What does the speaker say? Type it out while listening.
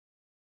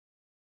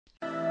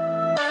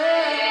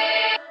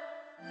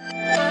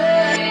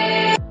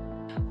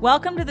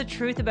Welcome to the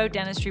Truth About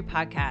Dentistry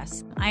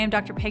podcast. I am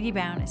Dr. Peggy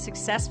Bown, a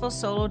successful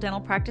solo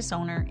dental practice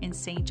owner in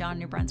St. John,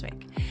 New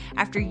Brunswick.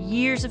 After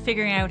years of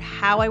figuring out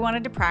how I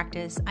wanted to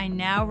practice, I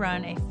now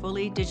run a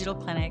fully digital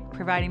clinic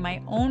providing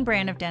my own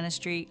brand of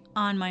dentistry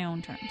on my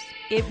own terms.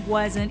 It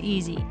wasn't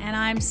easy, and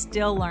I'm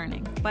still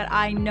learning, but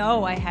I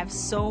know I have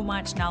so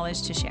much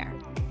knowledge to share.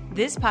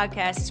 This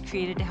podcast is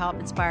created to help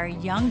inspire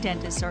young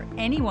dentists or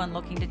anyone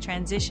looking to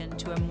transition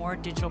to a more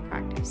digital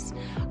practice.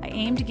 I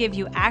aim to give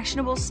you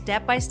actionable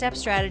step-by-step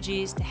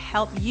strategies to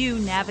help you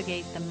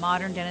navigate the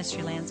modern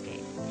dentistry landscape.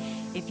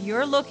 If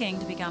you're looking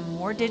to become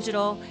more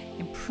digital,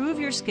 improve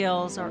your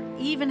skills, or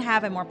even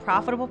have a more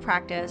profitable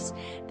practice,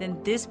 then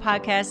this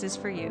podcast is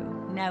for you.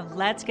 Now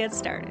let's get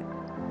started.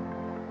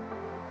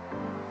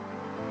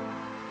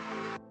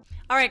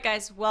 All right,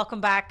 guys, welcome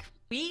back.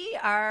 We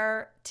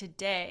are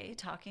today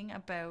talking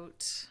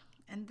about,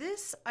 and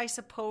this I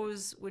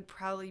suppose would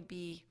probably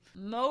be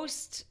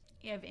most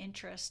of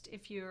interest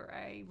if you're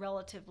a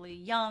relatively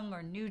young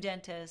or new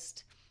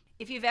dentist.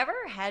 If you've ever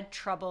had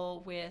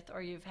trouble with,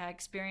 or you've had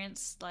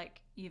experience like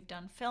you've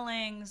done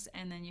fillings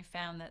and then you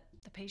found that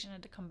the patient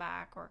had to come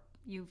back, or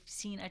you've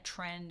seen a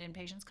trend in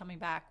patients coming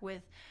back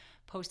with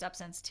post-op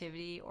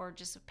sensitivity or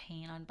just a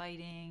pain on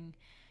biting,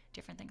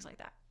 different things like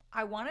that.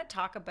 I want to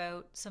talk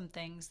about some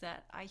things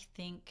that I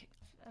think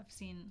I've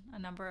seen a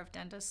number of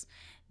dentists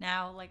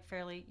now, like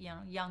fairly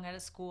young out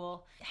of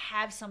school,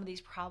 have some of these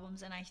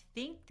problems. And I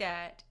think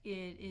that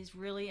it is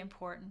really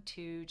important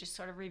to just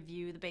sort of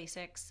review the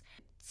basics.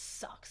 It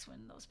sucks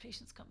when those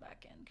patients come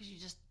back in because you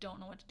just don't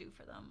know what to do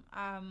for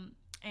them.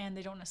 And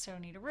they don't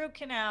necessarily need a root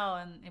canal,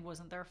 and it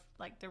wasn't there,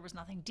 like there was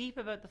nothing deep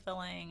about the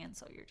filling, and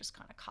so you're just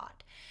kind of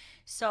caught.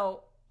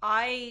 So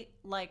I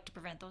like to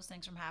prevent those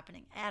things from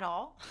happening at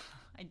all.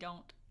 I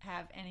don't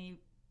have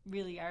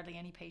hardly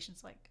any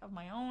patients like of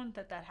my own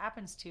that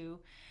happens to.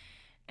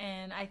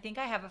 And I think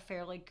I have a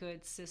fairly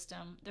good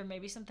system. There may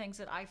be some things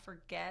that I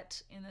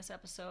forget in this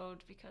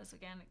episode because,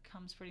 again, it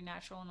comes pretty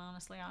natural and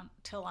honestly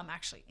until I'm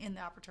actually in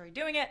the operatory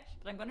doing it.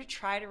 But I'm going to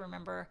try to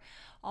remember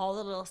all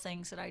the little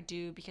things that I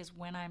do, because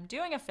when I'm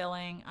doing a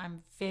filling,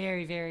 I'm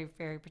very, very,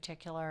 very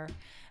particular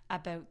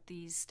about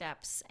these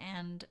steps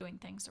and doing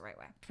things the right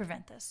way to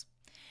prevent this.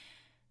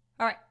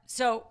 All right,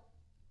 so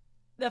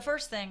the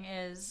first thing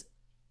is,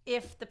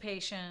 if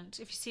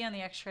you see on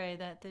the x-ray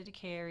that the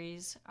decay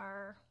areas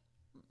are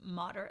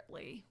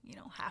moderately,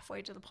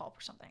 halfway to the pulp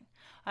or something,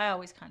 I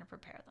always kind of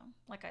prepare them.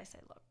 Like I say,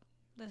 look,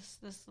 this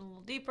is a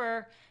little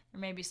deeper, there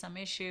may be some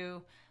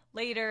issue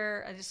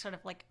later. I just sort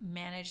of like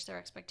manage their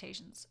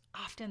expectations.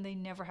 Often they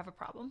never have a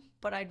problem,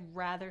 but I'd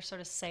rather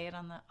sort of say it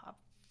on the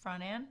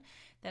front end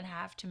than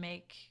have to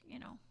make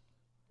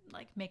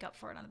up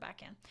for it on the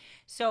back end.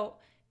 So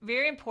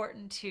very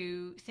important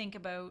to think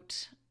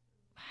about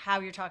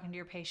how you're talking to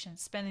your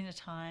patients, spending the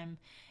time,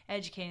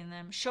 educating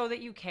them, show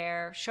that you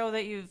care, show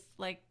that you've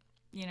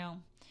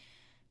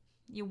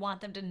you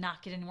want them to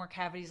not get any more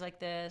cavities like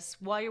this.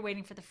 While you're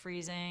waiting for the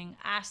freezing,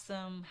 ask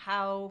them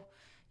how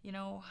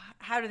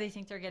do they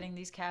think they're getting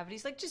these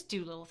cavities? Like, just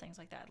do little things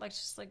like that. Like,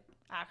 just like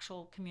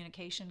actual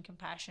communication,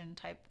 compassion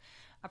type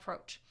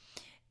approach.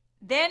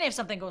 Then if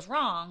something goes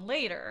wrong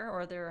later,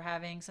 or they're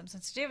having some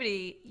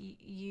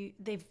sensitivity,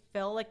 they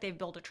feel like they've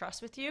built a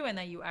trust with you and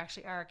that you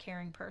actually are a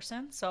caring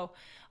person. So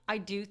I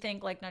do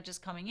think, like, not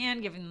just coming in,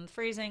 giving them the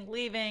freezing,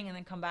 leaving, and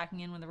then come back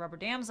in with the rubber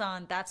dams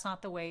on, that's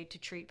not the way to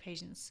treat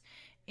patients.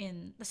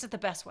 This is the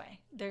best way.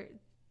 There's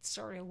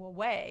sort of a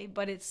way,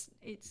 but it's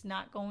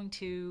not going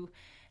to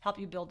help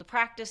you build the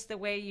practice the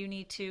way you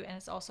need to, and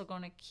it's also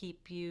going to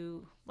keep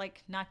you,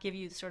 not give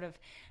you sort of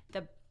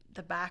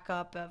the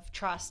backup of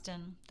trust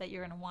and that you're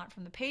going to want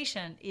from the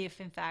patient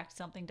if in fact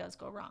something does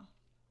go wrong.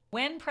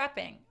 When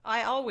prepping,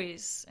 I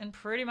always, and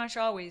pretty much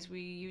always,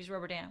 we use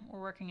rubber dam.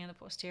 We're working in the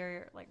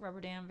posterior, like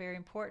rubber dam, very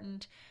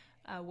important.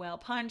 Well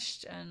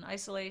punched and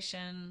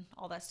isolation,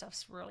 all that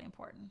stuff's really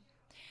important.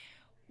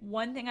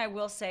 One thing I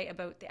will say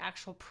about the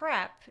actual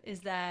prep is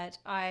that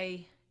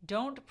I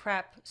don't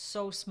prep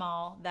so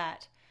small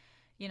that,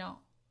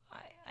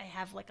 I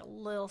have like a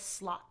little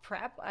slot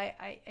prep.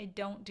 I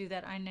don't do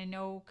that. I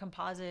know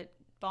composite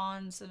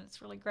bonds and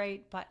it's really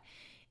great, but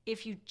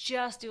if you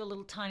just do a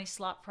little tiny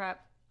slot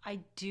prep, I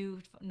do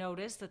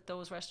notice that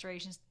those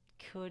restorations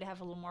could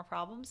have a little more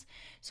problems.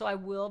 So I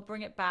will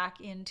bring it back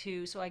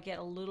so I get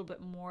a little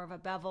bit more of a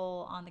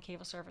bevel on the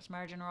caval surface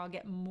margin, or I'll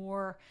get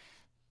more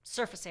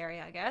surface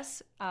area, I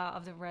guess,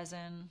 of the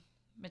resin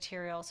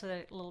material so that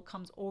it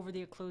comes over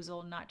the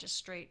occlusal, not just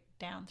straight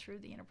down through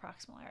the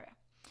interproximal area,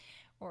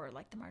 or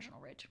like the marginal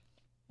ridge.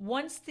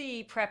 Once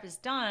the prep is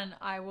done,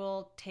 I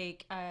will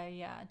take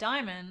a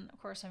diamond. Of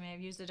course, I may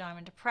have used the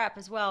diamond to prep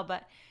as well,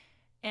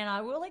 and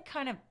I will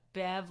kind of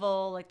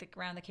bevel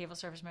around the caval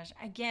surface mesh.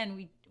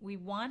 Again, we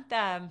want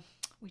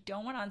we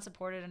don't want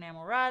unsupported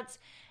enamel rods,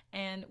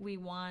 and we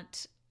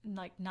want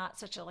not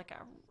such a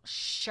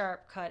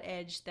sharp cut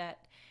edge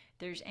that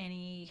there's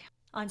any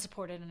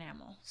unsupported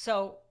enamel.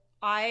 So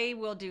I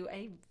will do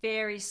a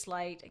very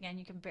slight, again,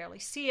 you can barely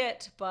see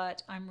it,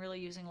 but I'm really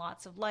using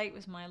lots of light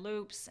with my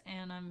loupes,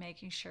 and I'm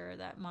making sure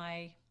that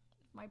my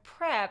my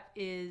prep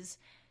is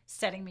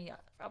setting me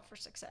up for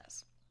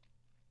success.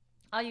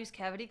 I'll use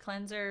Cavity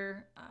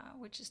Cleanser,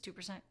 which is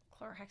 2%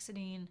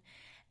 chlorhexidine,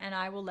 and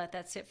I will let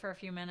that sit for a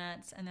few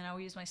minutes, and then I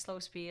will use my slow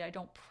speed. I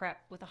don't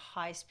prep with a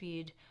high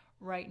speed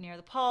right near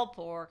the pulp,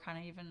 or kind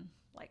of even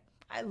like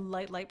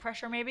light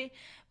pressure maybe,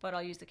 but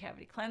I'll use the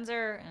Cavity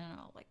Cleanser, and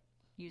I'll like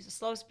use the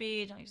slow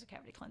speed. I'll use the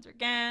Cavity Cleanser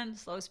again,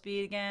 slow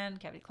speed again,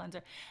 Cavity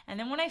Cleanser. And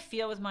then when I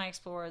feel with my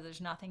Explorer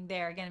there's nothing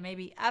there, again, it may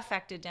be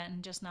affected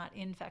dentin, just not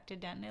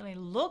infected dentin. It may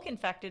look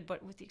infected,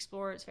 but with the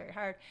Explorer it's very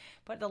hard.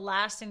 But the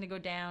last thing to go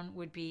down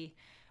would be,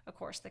 of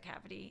course, the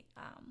Cavity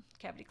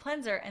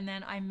Cleanser. And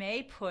then I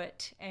may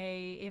put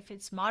if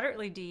it's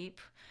moderately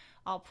deep,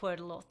 I'll put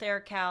a little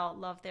Theracal.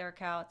 Love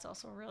Theracal. It's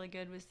also really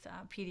good with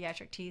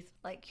pediatric teeth,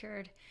 light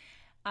cured.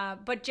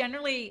 But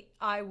generally,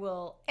 I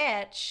will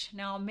etch.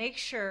 Now, I'll make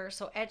sure,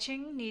 so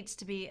etching needs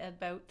to be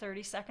about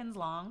 30 seconds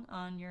long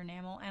on your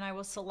enamel, and I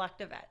will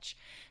selective etch.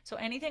 So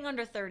anything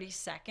under 30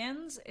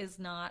 seconds is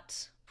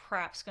not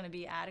perhaps going to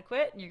be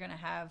adequate. You're going to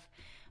have,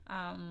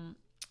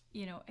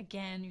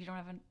 again, you don't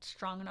have a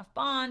strong enough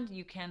bond.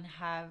 You can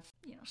have,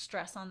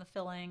 stress on the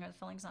filling, or the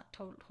filling's not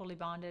totally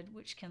bonded,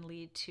 which can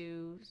lead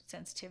to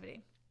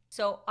sensitivity.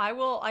 So I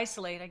will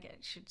isolate. I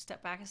should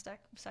step back a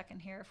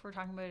second here. If we're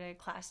talking about a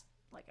class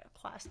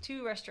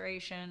 2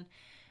 restoration,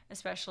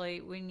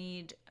 especially, we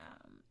need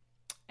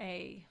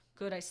a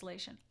good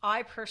isolation.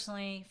 I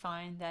personally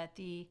find that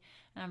and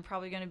I'm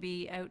probably going to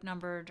be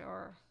outnumbered,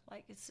 or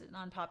like it's an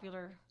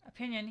unpopular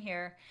opinion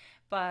here,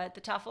 but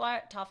the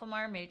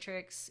Tafelmeier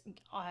Matrix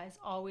has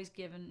always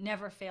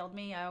never failed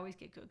me. I always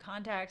get good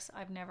contacts.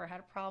 I've never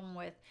had a problem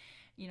with,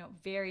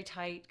 very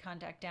tight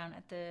contact down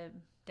at the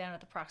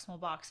proximal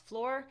box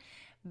floor.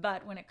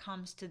 But when it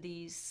comes to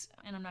these,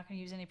 and I'm not going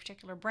to use any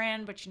particular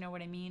brand, but you know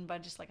what I mean,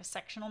 but just like a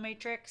sectional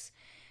matrix,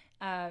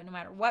 no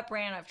matter what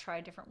brand, I've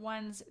tried different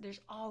ones, there's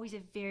always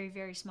a very,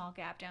 very small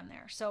gap down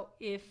there. So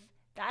if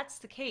that's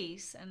the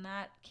case, and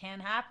that can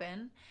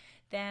happen,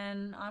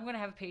 then I'm going to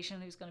have a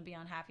patient who's going to be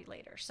unhappy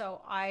later.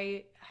 So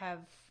I have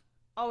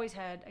always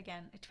had,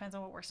 again, it depends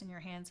on what works in your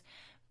hands,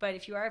 but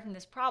if you are having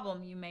this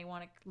problem, you may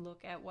want to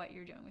look at what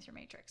you're doing with your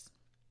matrix.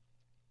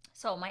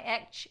 So my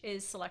etch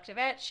is selective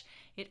etch.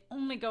 It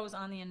only goes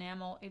on the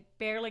enamel. It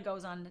barely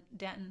goes on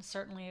dentin.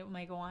 Certainly it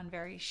may go on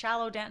very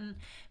shallow dentin,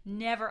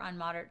 never on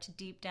moderate to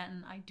deep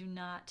dentin. I do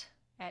not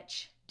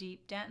etch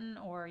deep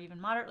dentin or even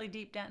moderately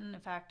deep dentin. In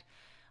fact,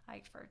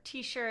 for a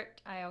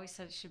t-shirt, I always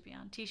said it should be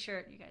on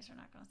t-shirt. You guys are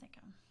not going to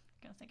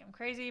think I'm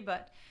crazy,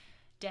 but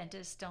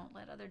dentists don't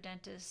let other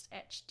dentists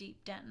etch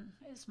deep dentin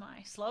is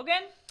my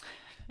slogan.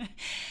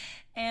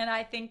 And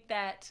I think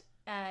that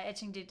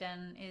etching deep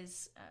dentin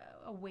is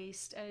a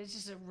waste. It's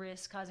just a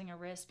risk, causing a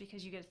risk,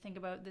 because you got to think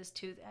about this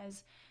tooth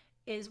as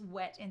is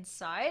wet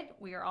inside.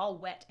 We are all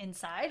wet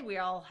inside. We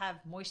all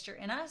have moisture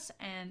in us,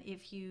 and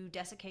if you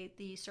desiccate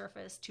the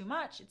surface too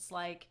much, it's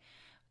like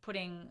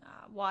putting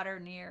water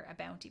near a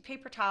Bounty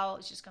paper towel.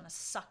 It's just going to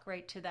suck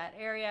right to that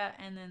area,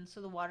 and then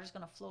so the water is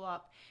going to flow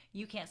up.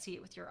 You can't see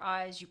it with your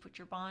eyes. You put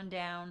your bond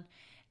down,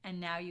 and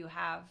now you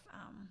have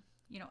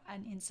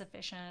an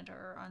insufficient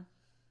or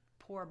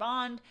poor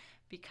bond,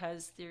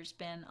 because there's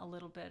been a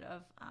little bit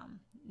of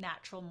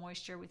natural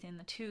moisture within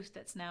the tooth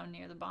that's now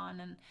near the bond,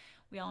 and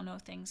we all know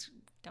things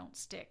don't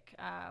stick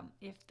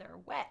if they're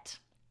wet.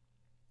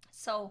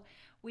 So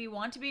we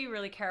want to be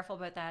really careful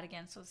about that,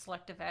 again, so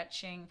selective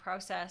etching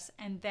process.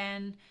 And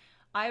then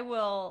I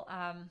will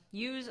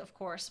use, of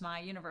course, my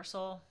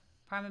universal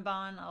prime and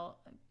bond.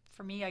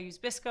 For me, I use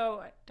Bisco.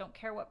 I don't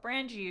care what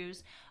brand you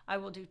use. I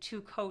will do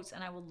 2 coats,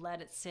 and I will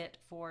let it sit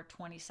for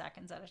 20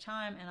 seconds at a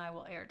time, and I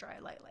will air dry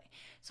lightly.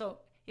 So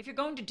if you're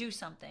going to do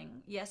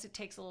something, yes, it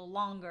takes a little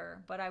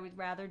longer, but I would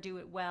rather do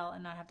it well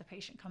and not have the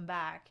patient come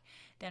back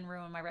than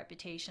ruin my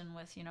reputation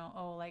with,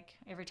 like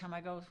every time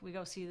we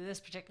go see this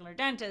particular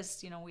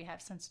dentist, we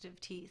have sensitive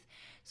teeth.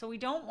 So we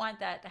don't want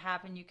that to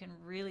happen. You can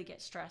really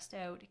get stressed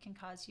out. It can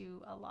cause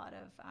you a lot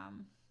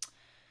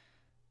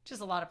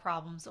of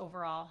problems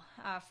overall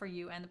for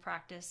you and the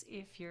practice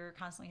if you're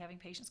constantly having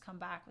patients come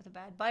back with a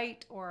bad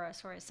bite, or a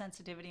sort of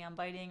sensitivity on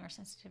biting, or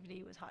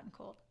sensitivity with hot and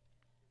cold.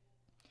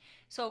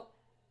 So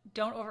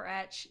don't over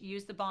etch.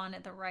 Use the bond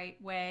the right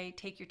way.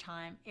 Take your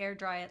time. Air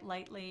dry it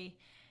lightly.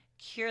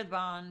 Cure the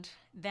bond.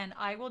 Then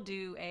I will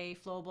do a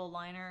flowable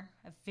liner,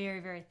 a very,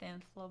 very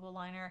thin flowable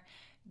liner.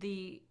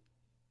 You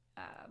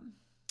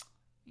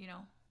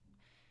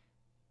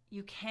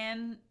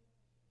can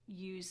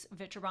use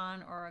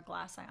Vitribond or a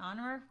glass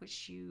ionomer,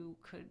 which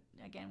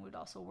would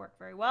also work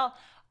very well.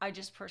 I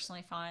just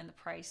personally find the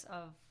price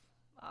of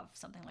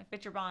something like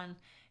Vitribond,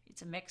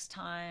 it's a mixed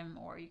time,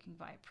 or you can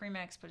buy a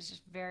premix, but it's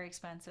just very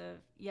expensive.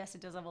 Yes, it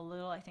does have a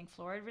little, I think,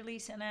 fluoride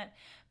release in it,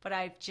 but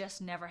I've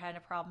just never had a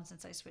problem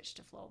since I switched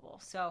to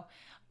flowable. So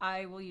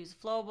I will use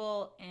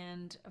flowable,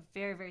 and a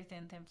very, very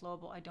thin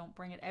flowable. I don't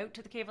bring it out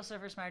to the cavo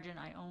surface margin.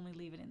 I only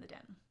leave it in the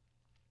dentin.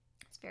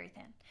 It's very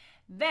thin.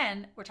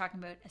 Then we're talking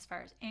about, as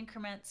far as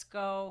increments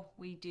go,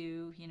 we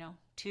do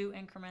 2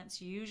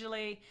 increments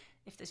usually.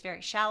 If it's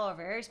very shallow or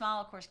very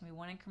small, of course, it can be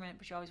 1 increment,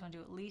 but you always want to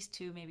do at least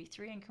 2, maybe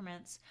 3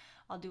 increments.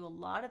 I'll do a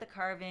lot of the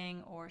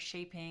carving or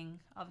shaping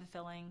of the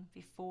filling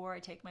before I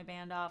take my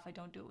band off. I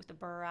don't do it with the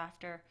burr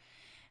after.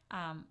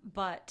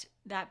 But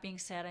that being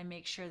said, I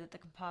make sure that the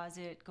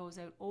composite goes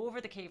out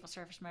over the cavil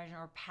surface margin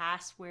or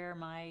past where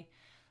my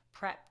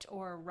prepped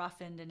or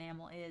roughened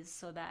enamel is,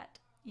 so that,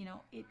 you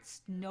know,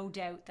 it's no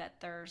doubt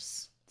that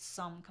there's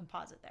some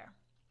composite there.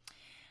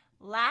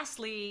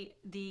 Lastly,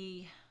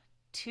 the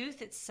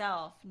tooth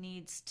itself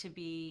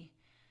the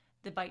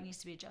bite needs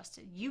to be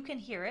adjusted. You can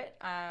hear it,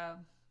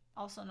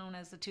 also known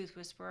as the tooth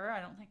whisperer.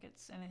 I don't think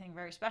it's anything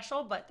very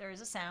special, but there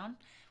is a sound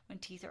when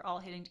teeth are all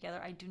hitting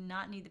together. I do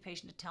not need the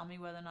patient to tell me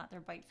whether or not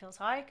their bite feels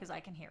high, because I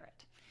can hear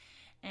it.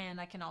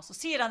 And I can also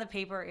see it on the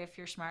paper if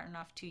you're smart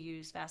enough to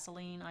use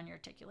Vaseline on your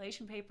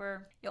articulation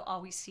paper. You'll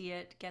always see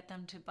it. Get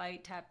them to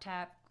bite, tap,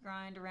 tap,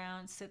 grind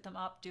around, sit them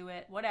up, do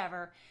it,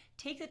 whatever.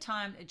 Take the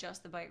time to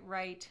adjust the bite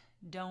right.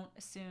 Don't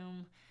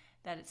assume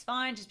that it's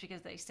fine just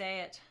because they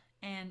say it,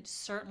 and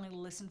certainly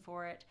listen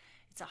for it.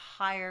 It's a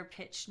higher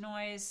pitched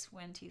noise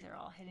when teeth are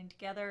all hitting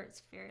together.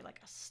 It's very like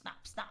a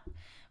snap, snap.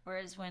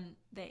 Whereas when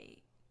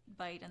they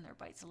bite and their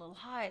bite's a little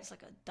high, it's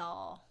like a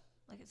dull,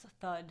 like it's a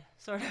thud,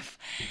 sort of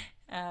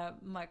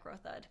micro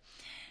thud.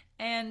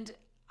 And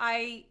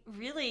I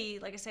really,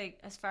 like I say,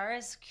 as far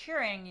as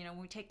curing, you know,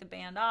 when we take the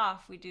band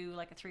off, we do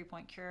like a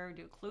 3-point cure, we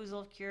do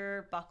occlusal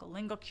cure,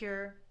 buccolingual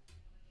cure.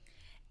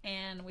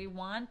 And we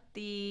want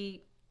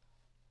it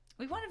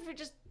for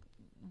just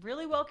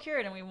really well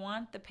cured, and we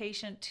want the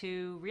patient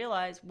to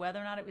realize whether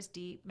or not it was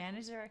deep,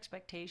 manage their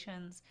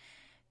expectations.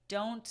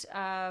 Don't,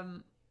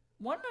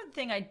 one other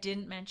thing I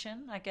didn't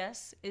mention, I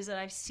guess, is that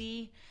I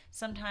see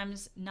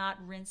sometimes not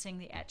rinsing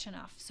the etch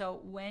enough. So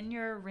when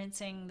you're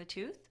rinsing the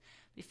tooth,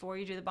 before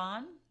you do the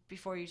bond,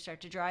 before you start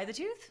to dry the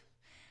tooth,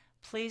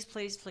 please,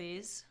 please,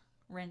 please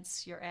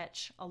rinse your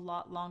etch a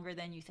lot longer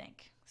than you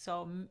think.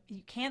 So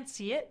you can't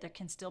see it. There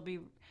can still be,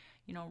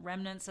 you know,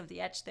 remnants of the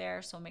etch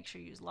there. So make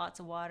sure you use lots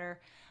of water.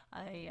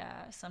 I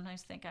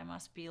sometimes think I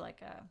must be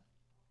like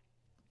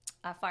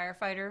a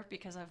firefighter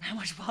because of how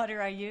much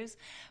water I use,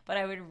 but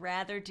I would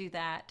rather do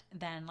that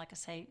than, like I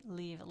say,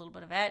 leave a little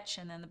bit of etch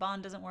and then the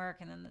bond doesn't work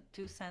and then the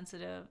tooth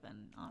sensitive,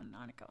 and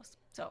on it goes.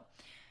 So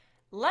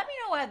let me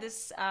know how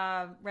this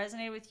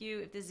resonated with you,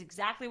 if this is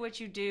exactly what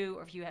you do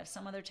or if you have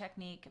some other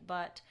technique.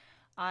 But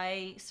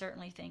I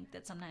certainly think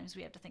that sometimes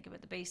we have to think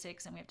about the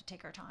basics and we have to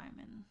take our time,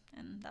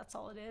 and that's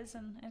all it is,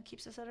 and it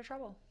keeps us out of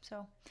trouble.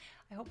 So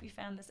I hope you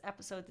found this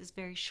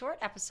very short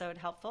episode,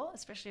 helpful,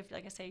 especially if,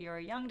 like I say, you're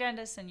a young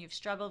dentist and you've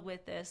struggled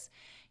with this.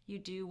 You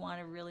do want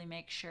to really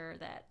make sure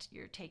that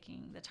you're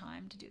taking the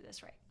time to do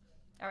this right.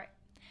 All right.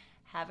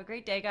 Have a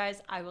great day,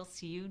 guys. I will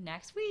see you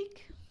next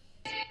week.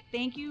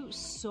 Thank you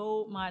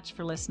so much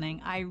for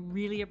listening. I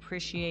really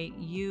appreciate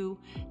you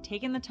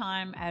taking the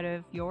time out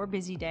of your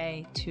busy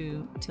day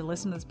to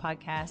listen to this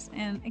podcast.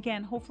 And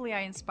again, hopefully I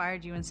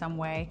inspired you in some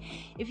way.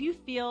 If you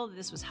feel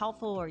this was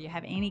helpful, or you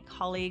have any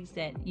colleagues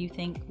that you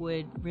think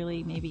would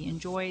really maybe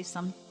enjoy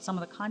some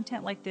of the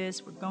content like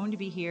this, we're going to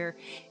be here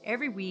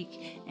every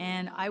week.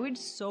 And I would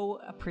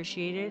so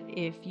appreciate it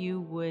if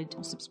you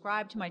would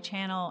subscribe to my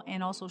channel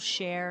and also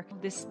share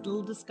this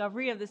little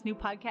discovery of this new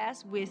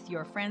podcast with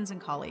your friends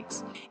and colleagues.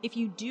 If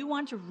you do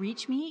want to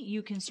reach me,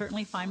 you can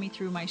certainly find me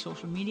through my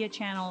social media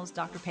channels,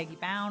 Dr. Peggy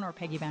Bound or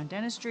Peggy Bound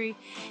Dentistry,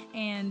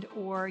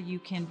 or you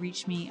can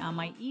reach me on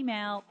my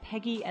email,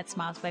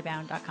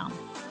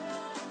 peggy@smilesbybound.com.